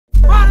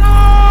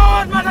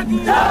The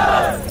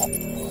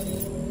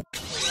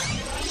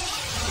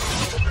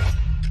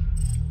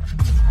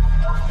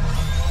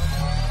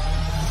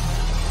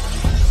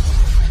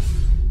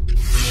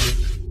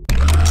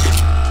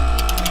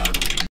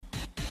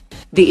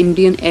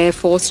Indian Air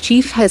Force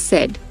Chief has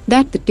said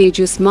that the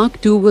Tejas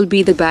Mk2 will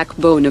be the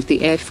backbone of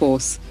the Air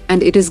Force,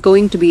 and it is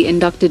going to be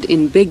inducted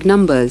in big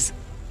numbers.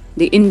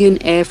 The Indian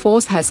Air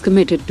Force has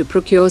committed to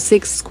procure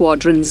 6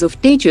 squadrons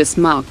of Tejas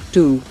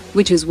Mk2,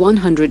 which is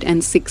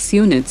 106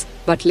 units,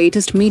 but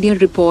latest media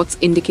reports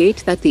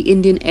indicate that the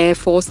Indian Air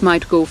Force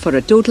might go for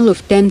a total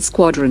of 10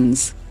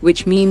 squadrons,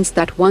 which means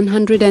that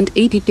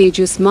 180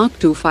 Tejas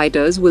Mk2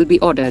 fighters will be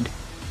ordered.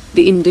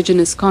 The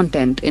indigenous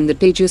content in the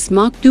Tejas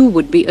Mk2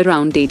 would be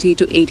around 80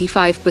 to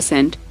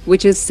 85%,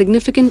 which is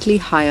significantly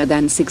higher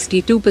than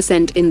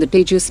 62% in the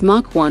Tejas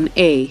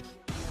Mk1A.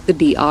 The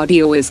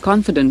DRDO is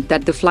confident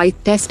that the flight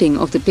testing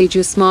of the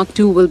Tejas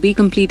Mk2 will be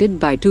completed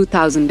by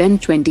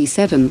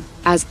 2027,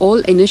 as all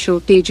initial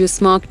Tejas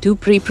Mk2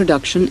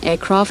 pre-production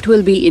aircraft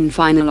will be in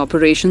final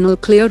operational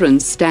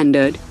clearance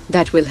standard,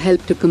 that will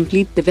help to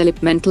complete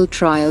developmental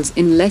trials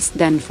in less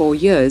than 4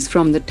 years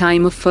from the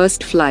time of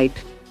first flight.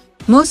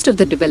 Most of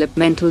the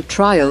developmental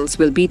trials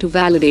will be to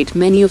validate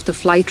many of the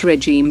flight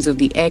regimes of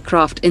the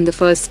aircraft in the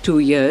first 2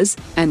 years,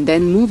 and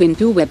then move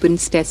into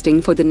weapons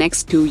testing for the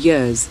next 2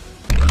 years.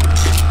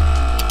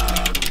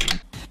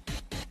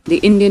 The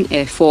Indian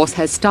Air Force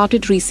has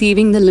started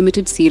receiving the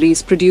limited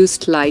series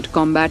produced light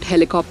combat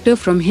helicopter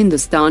from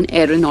Hindustan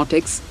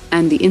Aeronautics,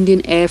 and the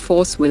Indian Air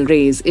Force will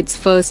raise its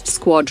first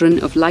squadron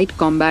of light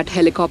combat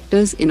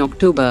helicopters in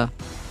October.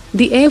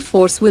 The Air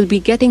Force will be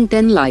getting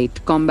 10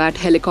 light combat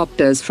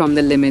helicopters from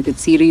the limited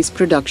series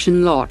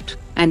production lot,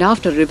 and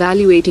after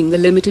evaluating the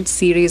limited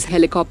series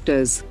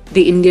helicopters,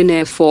 the Indian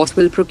Air Force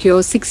will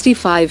procure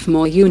 65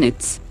 more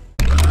units.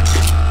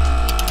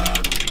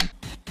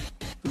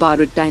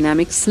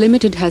 Aerodynamics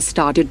Limited has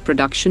started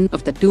production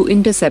of the 2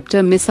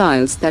 interceptor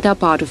missiles that are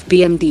part of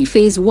BMD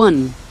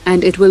Phase-1,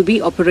 and it will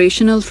be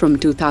operational from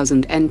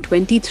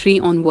 2023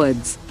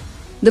 onwards.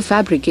 The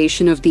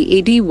fabrication of the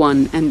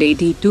AD-1 and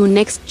AD-2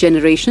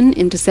 next-generation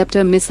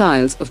interceptor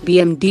missiles of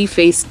BMD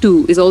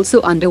Phase-2 is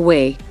also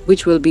underway,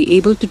 which will be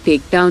able to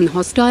take down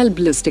hostile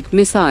ballistic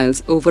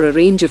missiles over a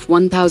range of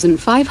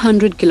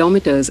 1,500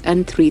 kilometers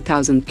and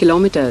 3,000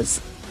 kilometers.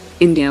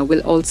 India will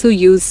also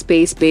use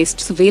space-based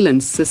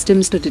surveillance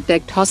systems to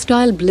detect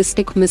hostile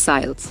ballistic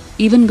missiles,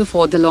 even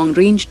before the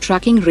long-range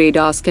tracking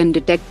radars can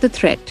detect the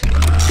threat.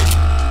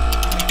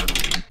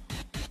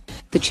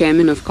 The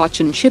chairman of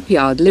Cochin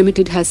Shipyard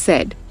Limited has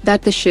said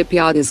that the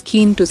shipyard is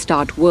keen to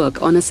start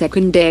work on a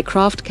second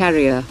aircraft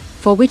carrier,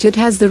 for which it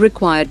has the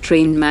required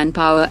trained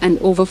manpower and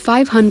over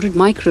 500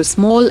 micro,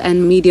 small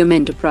and medium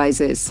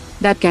enterprises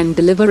that can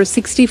deliver a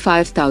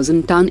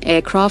 65,000-ton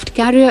aircraft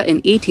carrier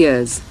in 8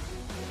 years.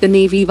 The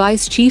Navy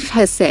Vice Chief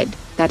has said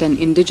that an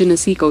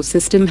indigenous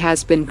ecosystem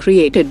has been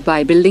created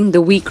by building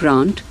the WE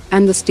grant,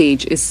 and the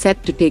stage is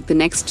set to take the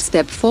next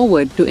step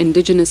forward to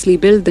indigenously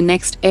build the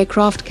next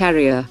aircraft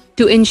carrier,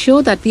 to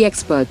ensure that the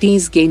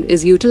expertise gained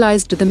is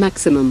utilized to the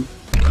maximum.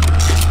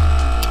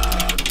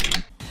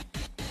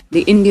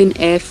 The Indian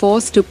Air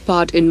Force took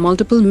part in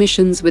multiple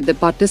missions with the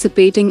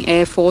participating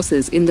air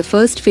forces in the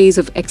first phase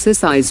of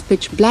exercise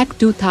Pitch Black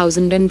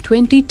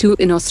 2022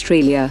 in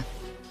Australia.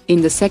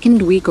 In the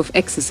second week of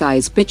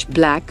exercise Pitch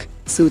Black,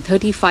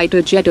 Su-30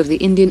 fighter jet of the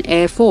Indian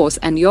Air Force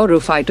and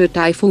Eurofighter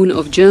Typhoon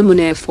of German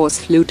Air Force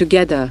flew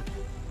together.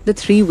 The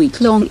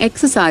 3-week-long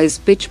exercise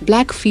Pitch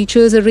Black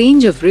features a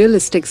range of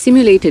realistic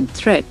simulated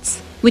threats,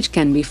 which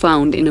can be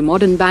found in a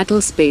modern battle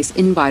space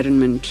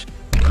environment.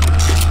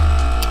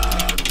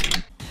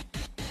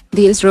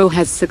 The ISRO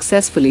has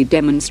successfully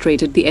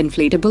demonstrated the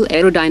inflatable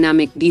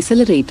aerodynamic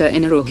decelerator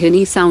in a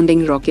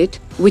Rohini-sounding rocket,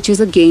 which is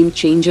a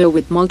game-changer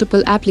with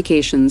multiple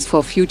applications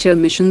for future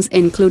missions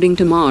including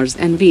to Mars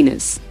and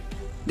Venus.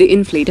 The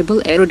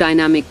inflatable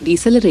aerodynamic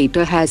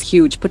decelerator has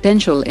huge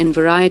potential in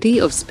variety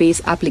of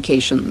space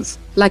applications,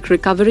 like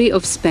recovery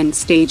of spent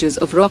stages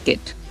of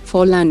rocket,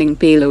 for landing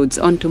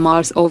payloads onto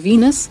Mars or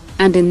Venus,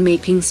 and in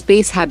making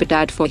space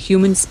habitat for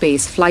human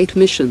space flight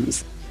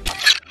missions.